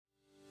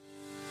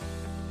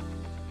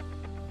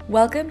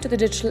Welcome to the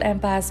Digital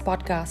Empires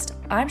podcast.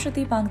 I'm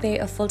Shruti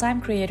Pangte, a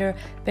full-time creator,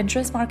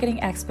 Pinterest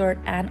marketing expert,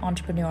 and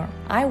entrepreneur.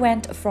 I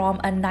went from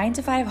a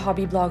 9-to-5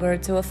 hobby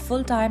blogger to a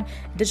full-time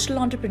digital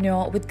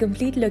entrepreneur with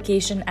complete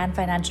location and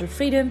financial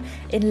freedom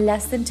in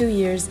less than 2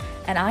 years,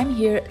 and I'm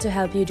here to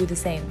help you do the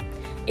same.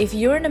 If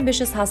you're an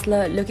ambitious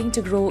hustler looking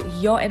to grow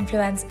your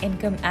influence,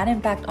 income, and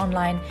impact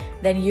online,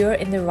 then you're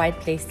in the right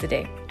place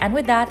today. And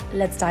with that,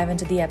 let's dive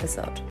into the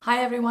episode.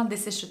 Hi everyone,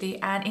 this is Shruti,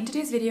 and in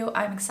today's video,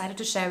 I'm excited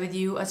to share with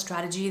you a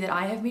strategy that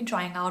I have been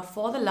trying out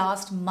for the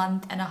last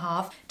month and a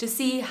half to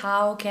see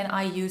how can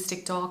I use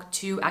TikTok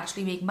to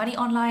actually make money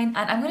online.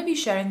 And I'm going to be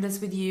sharing this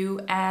with you.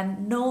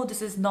 And no,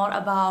 this is not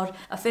about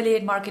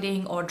affiliate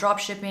marketing or drop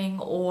shipping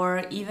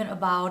or even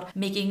about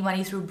making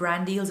money through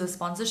brand deals or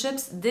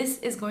sponsorships. This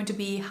is going to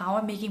be how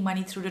I'm making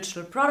money through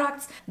digital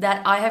products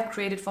that I have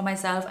created for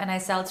myself and I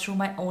sell through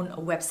my own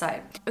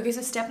website. Okay,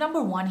 so step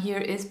number one here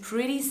is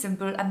pretty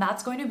simple, and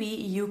that's going to be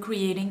you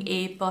creating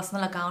a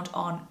personal account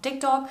on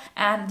TikTok.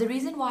 And the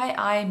reason why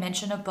I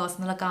mention a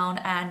personal account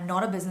and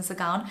not a business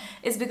account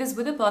is because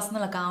with a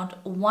personal account,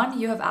 one,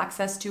 you have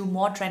access to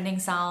more trending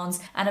sounds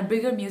and a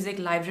bigger music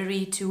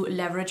library to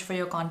leverage for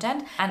your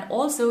content, and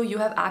also you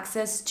have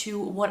access to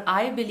what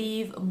I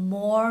believe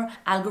more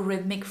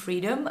algorithmic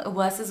freedom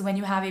versus when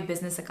you have a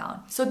business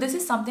account. So this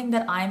is something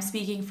that I'm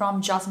speaking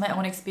from just my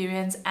own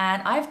experience,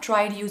 and I've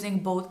tried using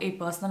both a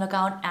personal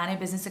account and a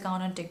business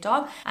account on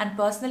TikTok. And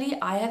personally,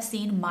 I have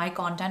seen my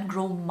content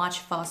grow much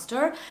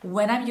faster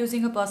when I'm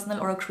using a personal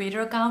or a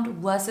creator account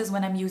versus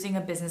when I'm using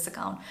a business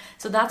account.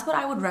 So that's what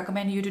I would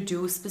recommend you to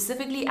do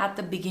specifically at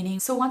the beginning.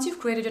 So once you've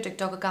created your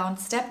TikTok account,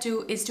 step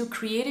 2 is to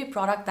create a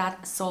product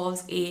that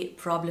solves a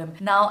problem.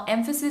 Now,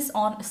 emphasis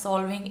on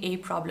solving a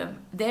problem.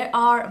 There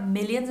are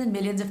millions and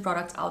millions of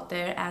products out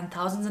there and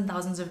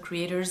thousands of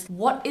creators.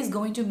 What is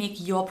going to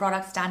make your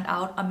product stand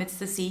out amidst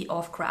the sea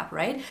of crap,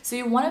 right? So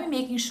you want to be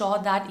making sure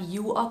that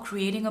you are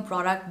creating a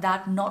product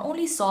that not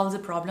only solves a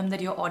problem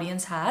that your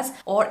audience has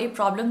or a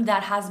problem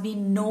that has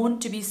been known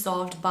to be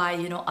solved by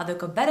other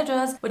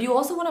competitors, but you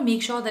also want to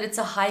make sure that it's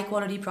a high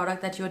quality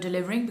product that you're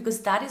delivering,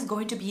 because that is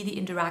going to be the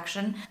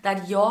interaction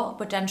that your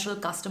potential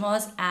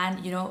customers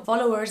and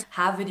followers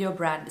have with your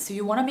brand. So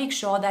you want to make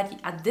sure that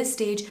at this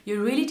stage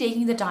you're really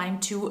taking the time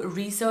to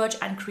research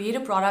and create a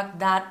product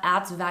that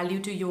adds value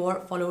to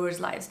your followers'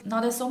 lives.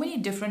 Now, there's so many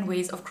different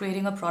ways of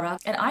creating a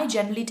product, and I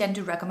generally tend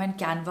to recommend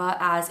Canva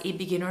as a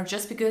beginner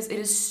just because it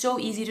is so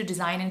easy to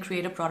design and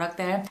create a product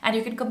there, and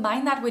you can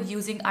combine that with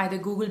using either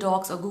Google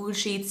Docs or Google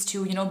Sheets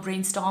to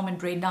brainstorm and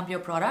brain dump your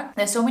product.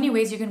 There's so many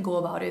ways you can go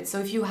about it. So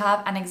if you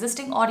have an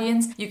existing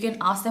audience, you can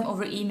ask them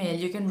over email,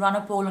 you can run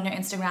a poll on your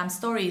Instagram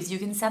stories, you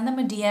can send them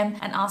a DM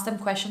and ask them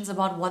questions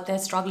about what they're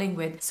struggling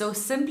with. So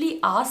simply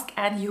ask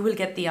and you will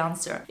get the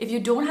answer. If you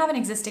don't have an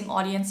existing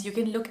audience, you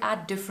can look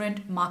at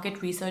different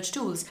market research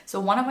tools. So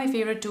one of my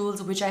favorite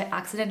tools, which I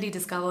accidentally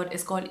discovered,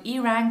 is called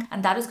eRank,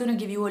 and that is going to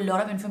give you a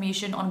lot of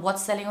information on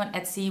what's selling on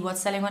Etsy,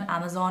 what's selling on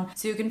Amazon,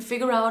 so you can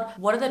figure out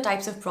what are the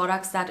types of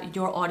products that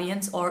your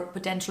audience or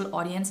potential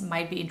audience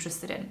might be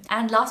interested in.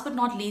 And last but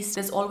not least,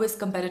 there's always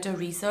competitor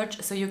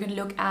research. So you can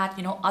look at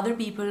other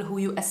people who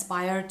you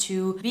aspire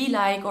to be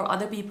like, or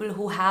other people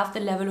who have the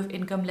level of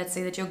income, let's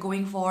say, that you're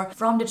going for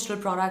from digital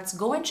products.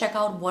 Go and check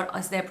out what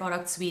is their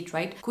product suite,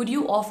 right? Could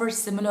you offer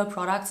similar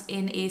products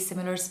in a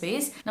similar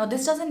space? Now,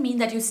 this doesn't mean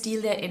that you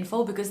steal their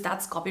info, because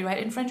that's copyright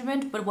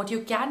infringement, but what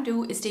you can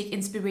do is take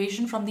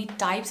inspiration from the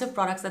types of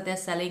products that they're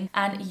selling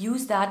and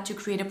use that to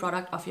create a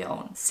product of your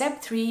own.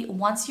 Step 3,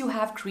 once you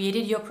have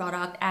created your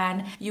product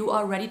and you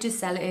are ready to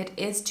sell it,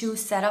 is to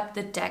set up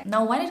the tech.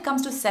 Now, when it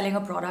comes to selling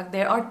a product,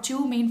 there are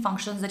two main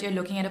functions that you're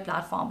looking at a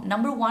platform.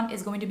 Number one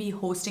is going to be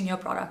hosting your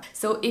product.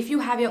 So if you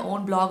have your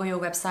own blog or your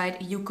website,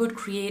 you could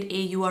create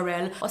a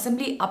URL or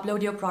simply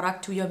upload your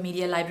product to your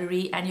media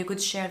library, and you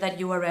could share that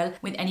URL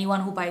with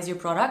anyone who buys your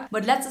product.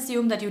 But let's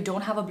assume that you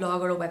don't have a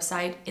blog or a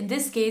website. In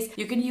this case,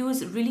 you can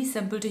use really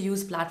simple to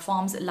use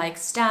platforms like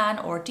Stan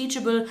or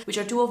Teachable, which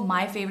are two of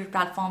my favorite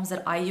platforms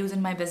that I use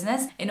in my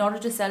business in order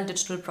to sell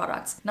digital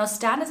products. Now,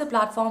 Stan is a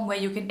platform where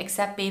you can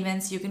accept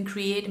payments, you can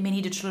create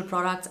mini digital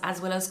products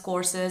as well as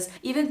courses,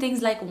 even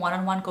things like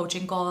one-on-one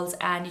coaching calls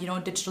and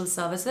digital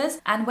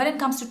services. And when it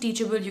comes to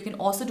Teachable, you can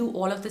also do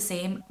all of the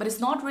same, but it's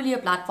not really a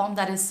platform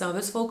that is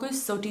service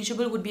focused. So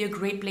Teachable would be a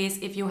great place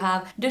if you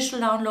have digital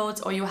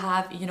downloads or you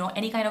have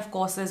any kind of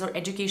courses or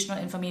educational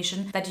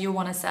information that you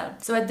want to sell.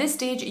 So at this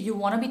stage, you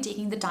want to be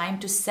taking the time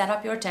to set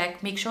up your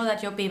tech, make sure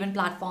that your payment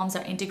platforms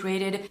are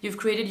integrated, you've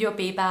created your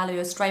PayPal or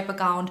your Stripe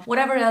account,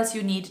 whatever else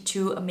you need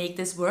to make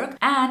this work,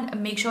 and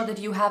make sure that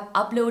you have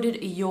uploaded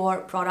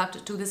your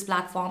product to this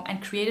platform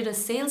and created a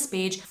sales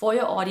page for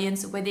your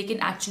audience where they can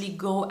actually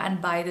go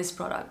and buy this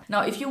product.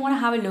 Now, if you want to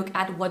have a look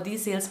at what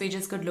these sales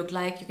pages could look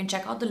like, you can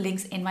check out the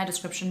links in my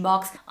description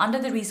box under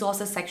the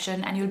resources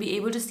section, and you'll be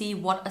able to see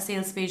what a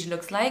sales page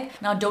looks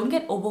like. Now, don't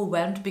get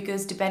overwhelmed,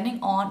 because depending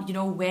on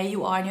on, where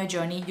you are in your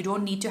journey. You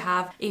don't need to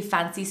have a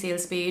fancy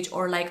sales page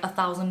or like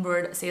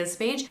 1,000-word sales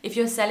page. If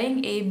you're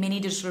selling a mini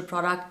digital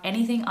product,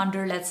 anything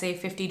under, let's say,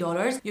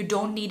 $50, you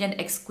don't need an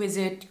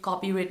exquisite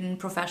copywritten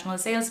professional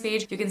sales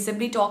page. You can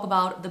simply talk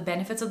about the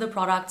benefits of the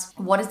products.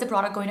 What is the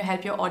product going to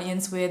help your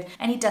audience with?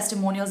 Any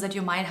testimonials that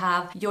you might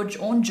have, your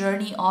own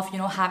journey of,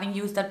 having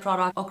used that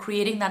product or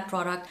creating that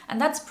product. And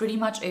that's pretty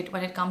much it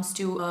when it comes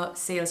to a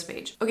sales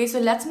page. Okay, so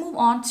let's move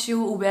on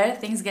to where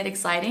things get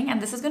exciting.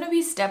 And this is going to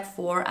be step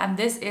 4. And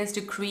this is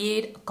to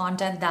create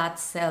content that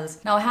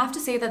sells. Now, I have to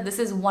say that this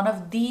is one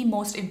of the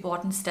most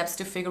important steps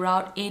to figure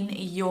out in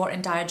your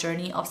entire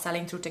journey of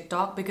selling through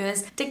TikTok,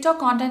 because TikTok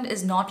content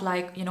is not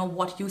like,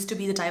 what used to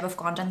be the type of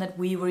content that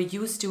we were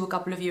used to a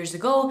couple of years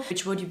ago,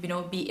 which would,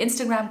 be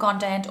Instagram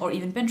content or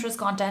even Pinterest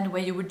content,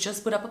 where you would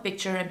just put up a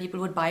picture and people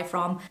would buy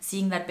from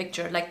seeing that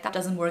picture. Like, that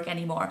doesn't work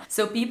anymore.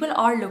 So people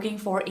are looking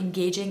for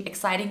engaging,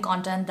 exciting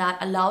content that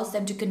allows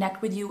them to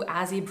connect with you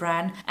as a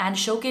brand and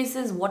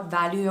showcases what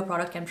value your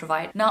product can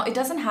provide. Now, it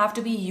doesn't have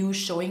to be you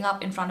showing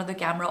up in front of the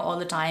camera all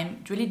the time.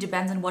 It really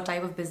depends on what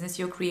type of business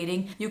you're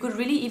creating. You could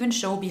really even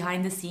show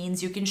behind the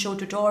scenes. You can show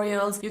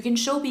tutorials. You can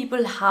show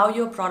people how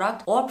your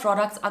product or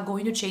products are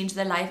going to change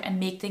their life and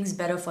make things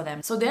better for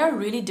them. So there are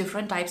really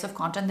different types of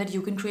content that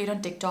you can create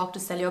on TikTok to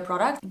sell your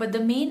product. But the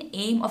main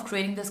aim of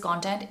creating this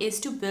content is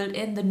to build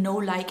in the know,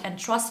 like, and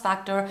trust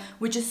factor,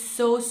 which is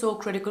so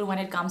critical when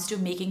it comes to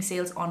making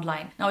sales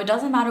online. Now, it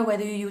doesn't matter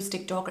whether you use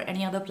TikTok or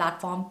any other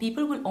platform.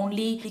 People will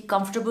only be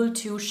comfortable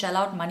to shell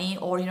out money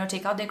or,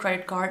 take out their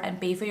credit card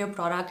and pay for your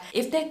product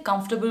if they're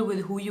comfortable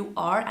with who you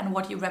are and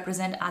what you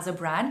represent as a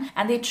brand,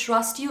 and they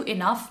trust you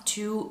enough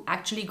to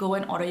actually go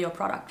and order your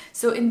product.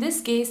 So in this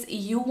case,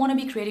 you want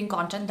to be creating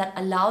content that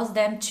allows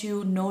them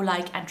to know,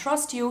 like, and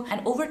trust you.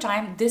 And over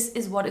time, this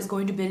is what is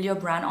going to build your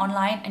brand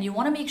online. And you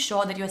want to make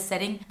sure that you're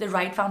setting the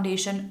right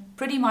foundation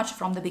pretty much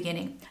from the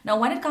beginning. Now,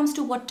 when it comes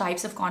to what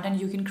types of content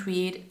you can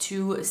create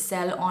to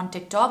sell on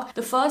TikTok,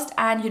 the first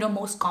and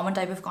most common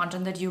type of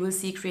content that you will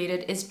see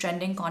created is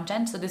trending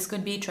content. So this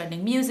could be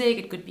trending music,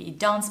 it could be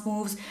dance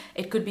moves,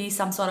 it could be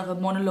some sort of a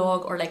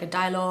monologue or like a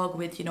dialogue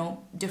with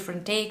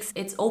different takes.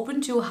 It's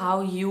open to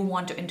how you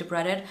want to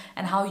interpret it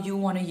and how you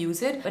want to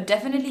use it, but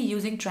definitely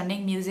using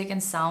trending music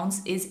and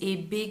sounds is a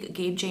big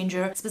game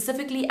changer,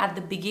 specifically at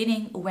the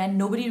beginning when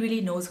nobody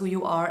really knows who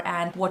you are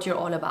and what you're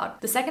all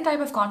about. The second type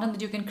of content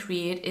that you can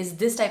create is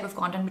this type of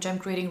content which I'm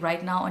creating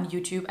right now on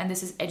YouTube, and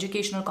this is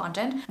educational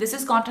content. This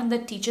is content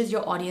that teaches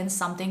your audience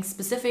something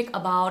specific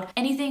about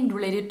anything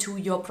related to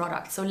your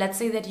product. So let's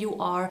say that you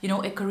are,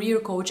 a career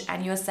coach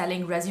and you're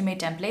selling resume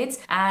templates,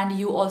 and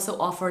you also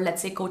offer,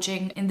 let's say,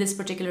 coaching in this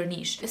particular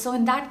niche. So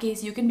in that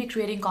case, you can be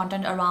creating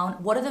content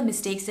around what are the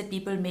mistakes that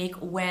people make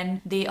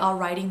when they are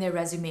writing their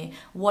resume,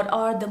 what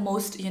are the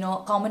most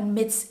common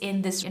myths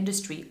in this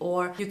industry,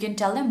 or you can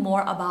tell them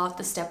more about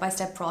the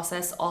step-by-step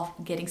process of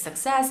getting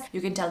success.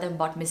 You can tell them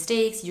about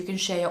mistakes. You can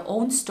share your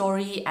own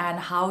story and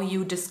how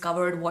you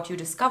discovered what you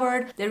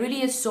discovered. There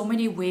really is so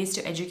many ways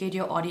to educate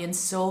your audience,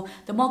 so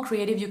the more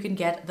creative you can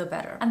get, the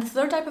better. And the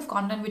third type of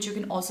content which you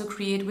can also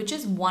create, which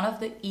is one of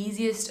the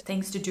easiest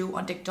things to do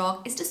on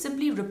TikTok, is to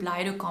simply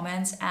reply to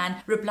comments and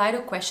reply to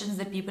questions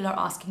that people are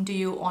asking to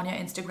you on your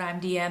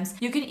Instagram DMs.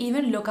 You can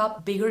even look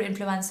up bigger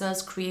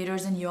influencers,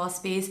 creators in your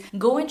space,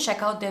 go and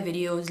check out their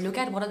videos, look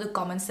at what are the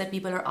comments that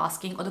people are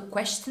asking or the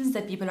questions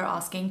that people are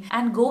asking,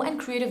 and go and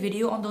create a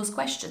video on those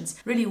questions.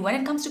 Really, when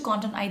it comes to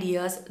content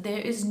ideas, there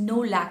is no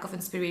lack of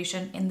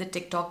inspiration in the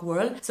TikTok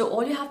world. So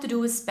all you have to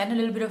do is spend a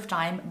little bit of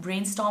time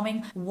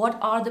brainstorming what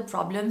are the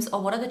problems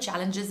or what are the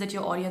challenges that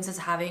your audience is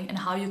having and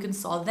how you can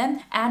solve them.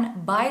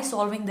 And by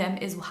solving them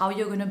is how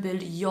you're going to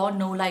build your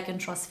know, like, and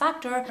trust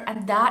factor.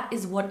 And that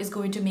is what is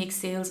going to make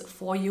sales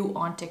for you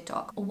on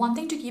TikTok. One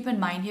thing to keep in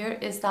mind here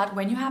is that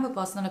when you have a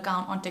personal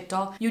account on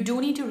TikTok, you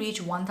do need to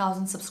reach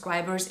 1,000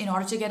 subscribers in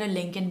order to get a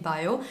link in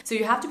bio. So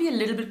you have to be a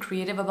little bit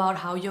creative about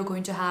how you're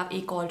going to have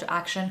a call to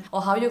action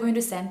or how you're going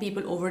to send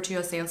people over to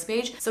your sales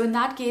page. So in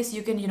that case,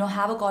 you can,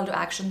 have a call to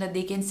action that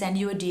they can send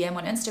you a DM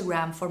on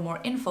Instagram for more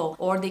info,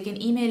 or they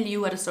can email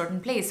you at a certain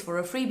place for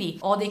a freebie,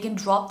 or they can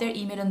drop their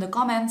email in the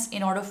comments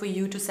in order for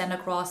you to send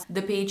across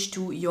the page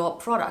to your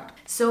product.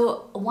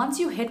 So once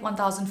you hit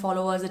 1,000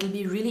 followers, it'll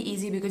be really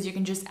easy because you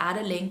can just add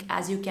a link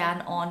as you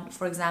can on,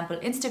 for example,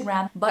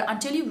 Instagram. But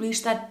until you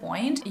reach that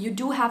point, you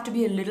do have to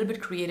be a little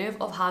bit creative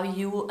of how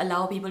you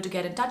allow people to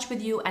get in touch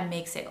with you and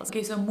make sales.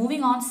 Okay, so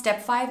moving on,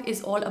 step 5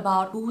 is all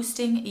about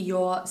boosting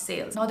your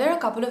sales. Now, there are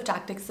a couple of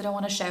tactics that I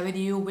want to share with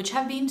you which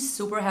have been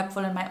super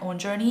helpful in my own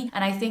journey,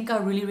 and I think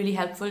are really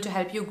helpful to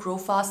help you grow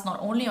fast, not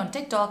only on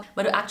TikTok,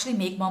 but to actually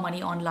make more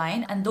money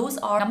online. And those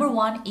are, number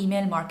 1,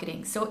 email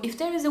marketing. So if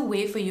there is a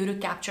way for you to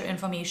capture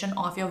information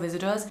of your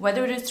visitors,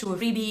 whether it is through a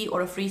freebie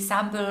or a free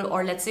sample,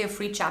 or let's say a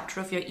free chapter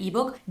of your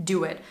ebook,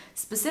 do it.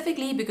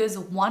 Specifically because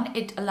 1,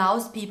 it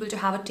allows people to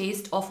have a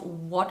taste of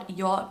what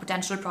your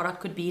potential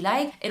product could be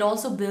like. It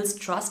also builds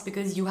trust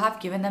because you have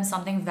given them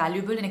something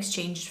valuable in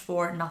exchange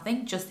for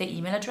nothing, just their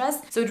email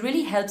address. So it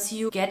really helps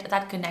you get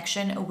that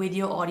connection with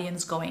your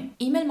audience going.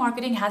 Email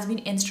marketing has been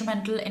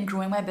instrumental in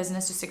growing my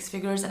business to 6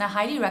 figures, and I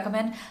highly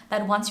recommend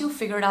that once you've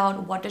figured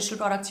out what digital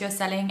products you're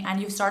selling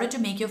and you've started to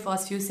make your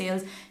first few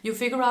sales, you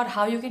figure out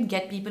how you can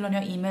get people on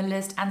your email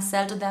list and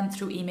sell to them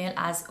through email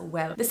as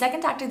well. The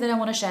second tactic that I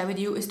want to share with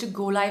you is to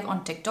go live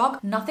on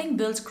TikTok. Nothing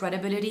builds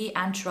credibility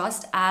and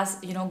trust as,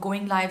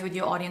 going live with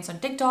your audience on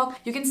TikTok.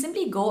 You can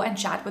simply go and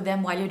chat with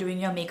them while you're doing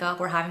your makeup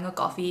or having a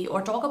coffee,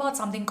 or talk about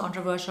something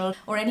controversial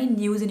or any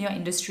news in your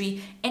industry.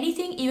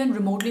 Anything even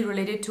remotely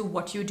related to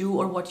what you do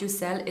or what you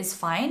sell is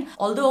fine.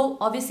 Although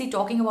obviously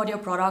talking about your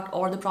product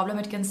or the problem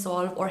it can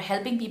solve or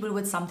helping people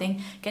with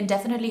something can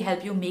definitely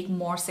help you make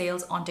more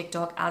sales on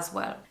TikTok as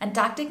well. And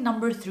tactic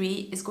number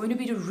 3 is going to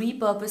be to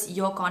repurpose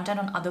your content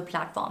on other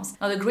platforms.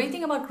 Now, the great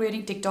thing about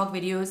creating TikTok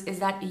videos is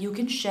that you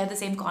can share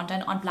the same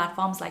content on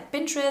platforms like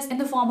Pinterest in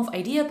the form of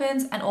idea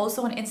pins, and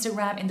also on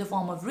Instagram in the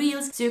form of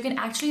reels. So you can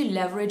actually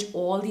leverage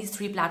all these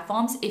 3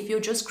 platforms if you're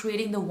just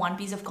creating the one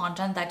piece of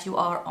content that you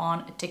are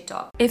on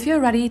TikTok. If you're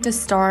ready to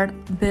start,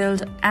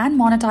 build, and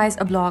monetize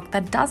a blog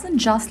that doesn't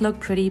just look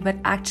pretty but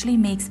actually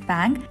makes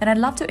bank, then I'd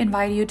love to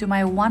invite you to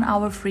my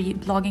 1-hour free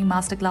blogging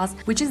masterclass,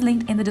 which is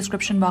linked in the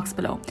description box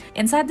below.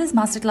 Inside this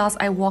masterclass,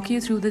 I walk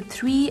you through the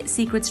 3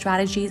 secret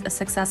strategies of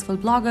successful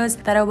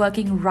bloggers that are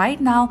working right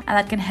now and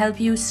that can help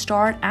you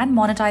start and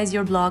monetize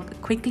your blog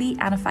quickly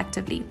and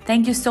effectively.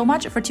 Thank you so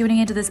much for tuning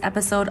into this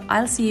episode.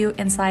 I'll see you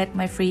inside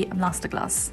my free masterclass.